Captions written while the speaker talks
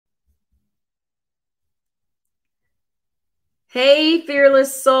Hey,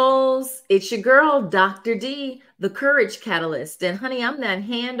 fearless souls. It's your girl, Dr. D, the courage catalyst. And honey, I'm that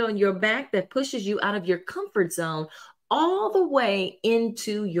hand on your back that pushes you out of your comfort zone all the way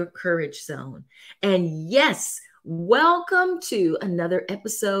into your courage zone. And yes, welcome to another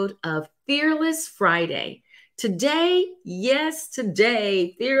episode of Fearless Friday. Today, yes,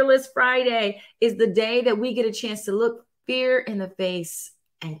 today, Fearless Friday is the day that we get a chance to look fear in the face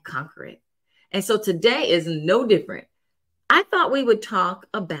and conquer it. And so today is no different. I thought we would talk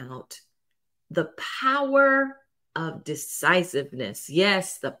about the power of decisiveness.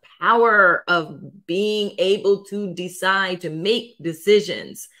 Yes, the power of being able to decide to make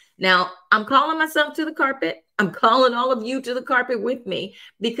decisions. Now, I'm calling myself to the carpet. I'm calling all of you to the carpet with me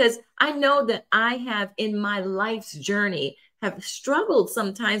because I know that I have in my life's journey have struggled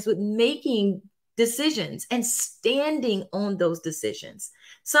sometimes with making decisions and standing on those decisions.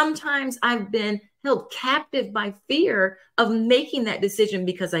 Sometimes I've been held captive by fear of making that decision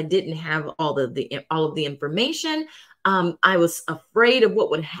because I didn't have all of the information. I was afraid of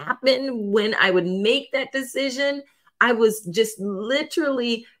what would happen when I would make that decision. I was just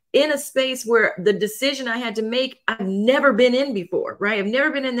literally in a space where the decision I had to make, I've never been in before, right? I've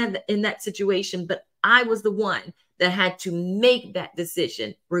never been in that situation, but I was the one that had to make that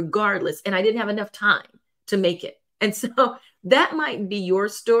decision regardless. And I didn't have enough time to make it. And so that might be your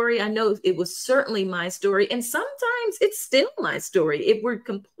story. I know it was certainly my story. And sometimes it's still my story, if we're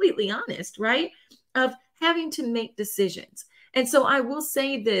completely honest, right? Of having to make decisions. And so I will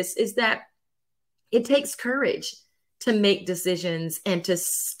say this is that it takes courage to make decisions and to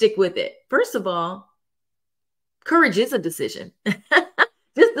stick with it. First of all, courage is a decision.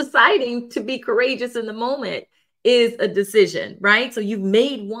 Just deciding to be courageous in the moment is a decision, right? So you've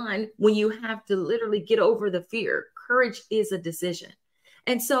made one when you have to literally get over the fear. Courage is a decision.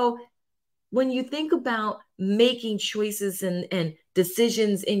 And so when you think about making choices and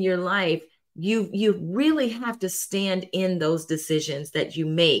decisions in your life, you really have to stand in those decisions that you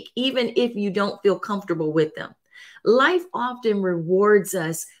make, even if you don't feel comfortable with them. Life often rewards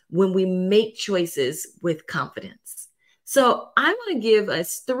us when we make choices with confidence. So I want to give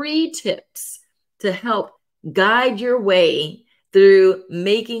us 3 tips to help guide your way through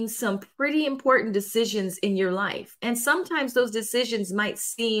making some pretty important decisions in your life. And sometimes those decisions might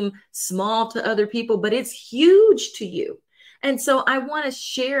seem small to other people, but it's huge to you. And so I want to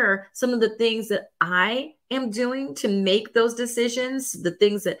share some of the things that I am doing to make those decisions, the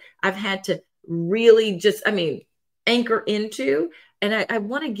things that I've had to really just, anchor into. And I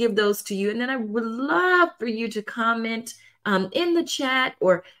want to give those to you. And then I would love for you to comment in the chat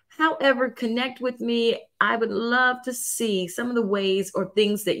or however, connect with me. I would love to see some of the ways or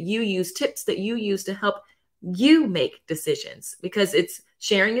things that you use, tips that you use to help you make decisions, because it's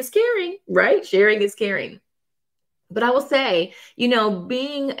sharing is caring, right? Sharing is caring. But I will say,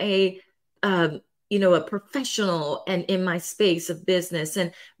 being a professional and in my space of business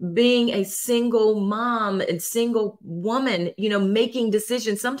and being a single mom and single woman, making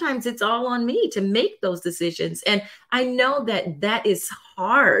decisions, sometimes it's all on me to make those decisions. And I know that that is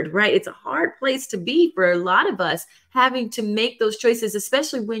hard, right? It's a hard place to be for a lot of us, having to make those choices,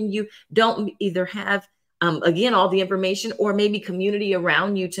 especially when you don't either have again, all the information or maybe community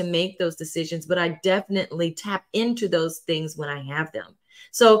around you to make those decisions. But I definitely tap into those things when I have them.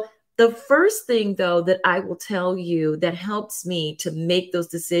 So the first thing, though, that I will tell you that helps me to make those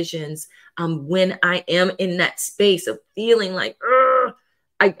decisions when I am in that space of feeling like,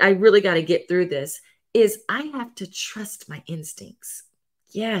 I really got to get through this, is I have to trust my instincts.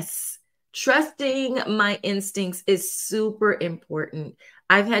 Yes, trusting my instincts is super important.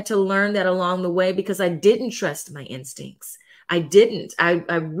 I've had to learn that along the way because I didn't trust my instincts. I didn't. I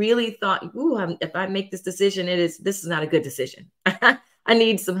really thought, if I make this decision, this is not a good decision. I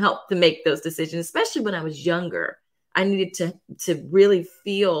need some help to make those decisions, especially when I was younger. I needed to really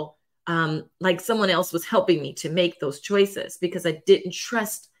feel like someone else was helping me to make those choices because I didn't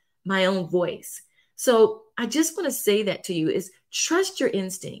trust my own voice. So I just want to say that to you is trust your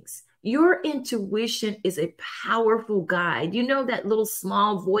instincts. Your intuition is a powerful guide. That little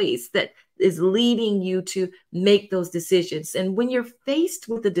small voice that is leading you to make those decisions. And when you're faced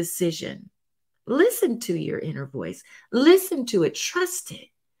with a decision, listen to your inner voice. Listen to it. Trust it.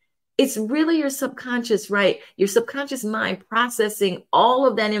 It's really your subconscious, right? Your subconscious mind processing all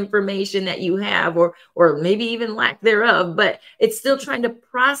of that information that you have, or maybe even lack thereof, but it's still trying to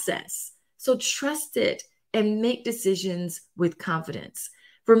process. So trust it and make decisions with confidence.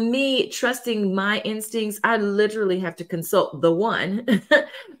 For me, trusting my instincts, I literally have to consult the one,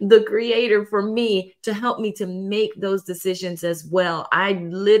 the creator for me to help me to make those decisions as well. I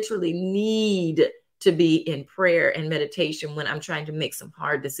literally need to be in prayer and meditation when I'm trying to make some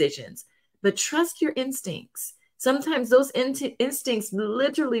hard decisions. But trust your instincts. Sometimes those instincts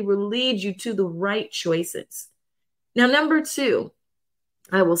literally will lead you to the right choices. Now, number 2,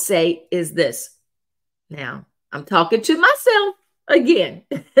 I will say is this. Now, I'm talking to myself again.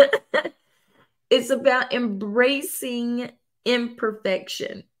 It's about embracing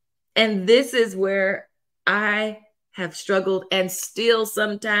imperfection. And this is where I have struggled and still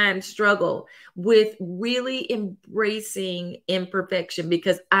sometimes struggle with really embracing imperfection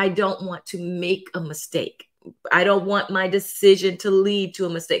because I don't want to make a mistake. I don't want my decision to lead to a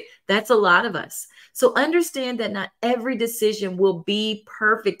mistake. That's a lot of us. So understand that not every decision will be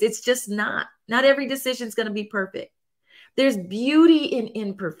perfect. It's just not. Not every decision is going to be perfect. There's beauty in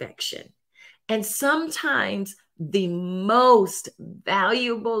imperfection. And sometimes the most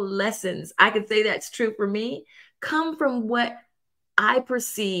valuable lessons, I could say that's true for me, come from what I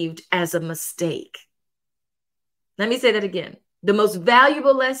perceived as a mistake. Let me say that again. The most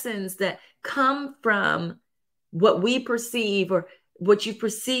valuable lessons that come from what we perceive or what you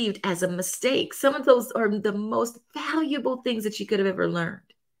perceived as a mistake. Some of those are the most valuable things that you could have ever learned.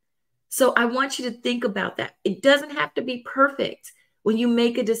 So I want you to think about that. It doesn't have to be perfect when you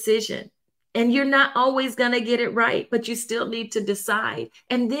make a decision. And you're not always going to get it right, but you still need to decide.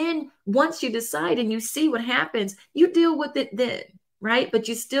 And then once you decide and you see what happens, you deal with it then, right? But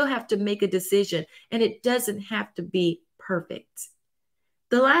you still have to make a decision, and it doesn't have to be perfect.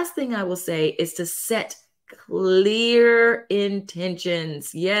 The last thing I will say is to set clear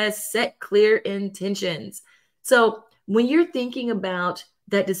intentions. Yes, set clear intentions. So when you're thinking about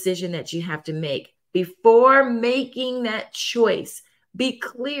that decision that you have to make, before making that choice, be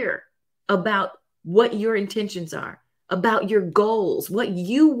clear about what your intentions are, about your goals, what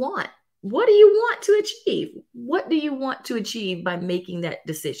you want. What do you want to achieve? What do you want to achieve by making that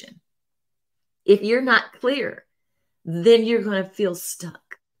decision? If you're not clear, then you're going to feel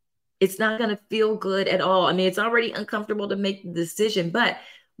stuck. It's not going to feel good at all. I mean, it's already uncomfortable to make the decision, but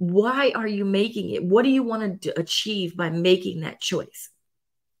why are you making it? What do you want to achieve by making that choice?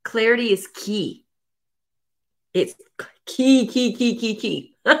 Clarity is key. It's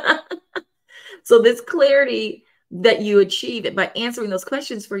key. So this clarity that you achieve it by answering those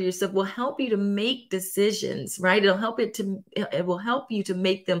questions for yourself will help you to make decisions, right? It will help you to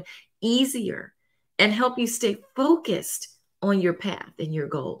make them easier and help you stay focused on your path and your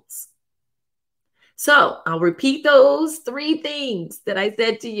goals. So I'll repeat those 3 things that I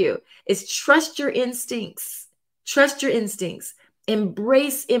said to you. Is trust your instincts. Trust your instincts.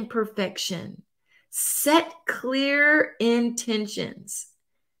 Embrace imperfection. Set clear intentions.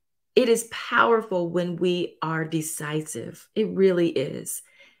 It is powerful when we are decisive. It really is.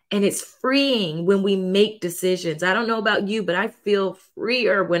 And it's freeing when we make decisions. I don't know about you, but I feel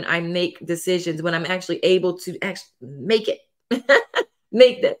freer when I make decisions, when I'm actually able to make it,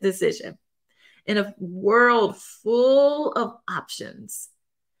 make that decision. In a world full of options,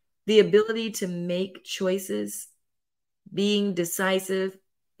 the ability to make choices, being decisive,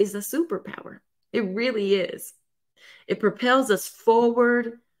 is a superpower. It really is. It propels us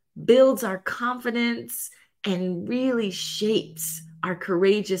forward, builds our confidence, and really shapes our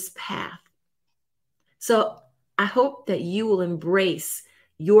courageous path. So I hope that you will embrace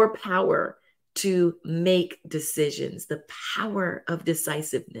your power to make decisions, the power of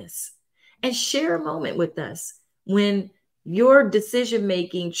decisiveness, and share a moment with us when your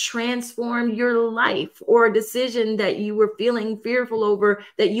decision-making transformed your life, or a decision that you were feeling fearful over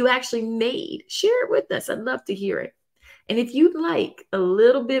that you actually made. Share it with us. I'd love to hear it. And if you'd like a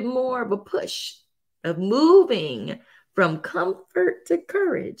little bit more of a push of moving from comfort to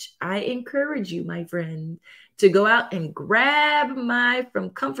courage, I encourage you, my friend, to go out and grab my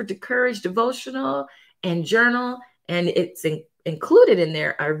From Comfort to Courage devotional and journal. And it's included in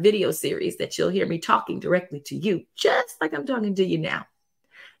there our video series that you'll hear me talking directly to you, just like I'm talking to you now.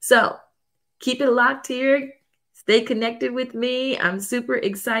 So keep it locked here. Stay connected with me. I'm super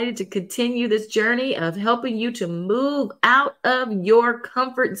excited to continue this journey of helping you to move out of your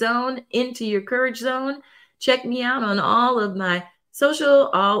comfort zone into your courage zone. Check me out on all of my social,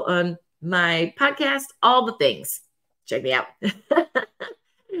 all on my podcast, all the things. Check me out.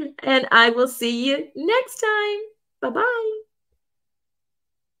 And I will see you next time. Bye-bye.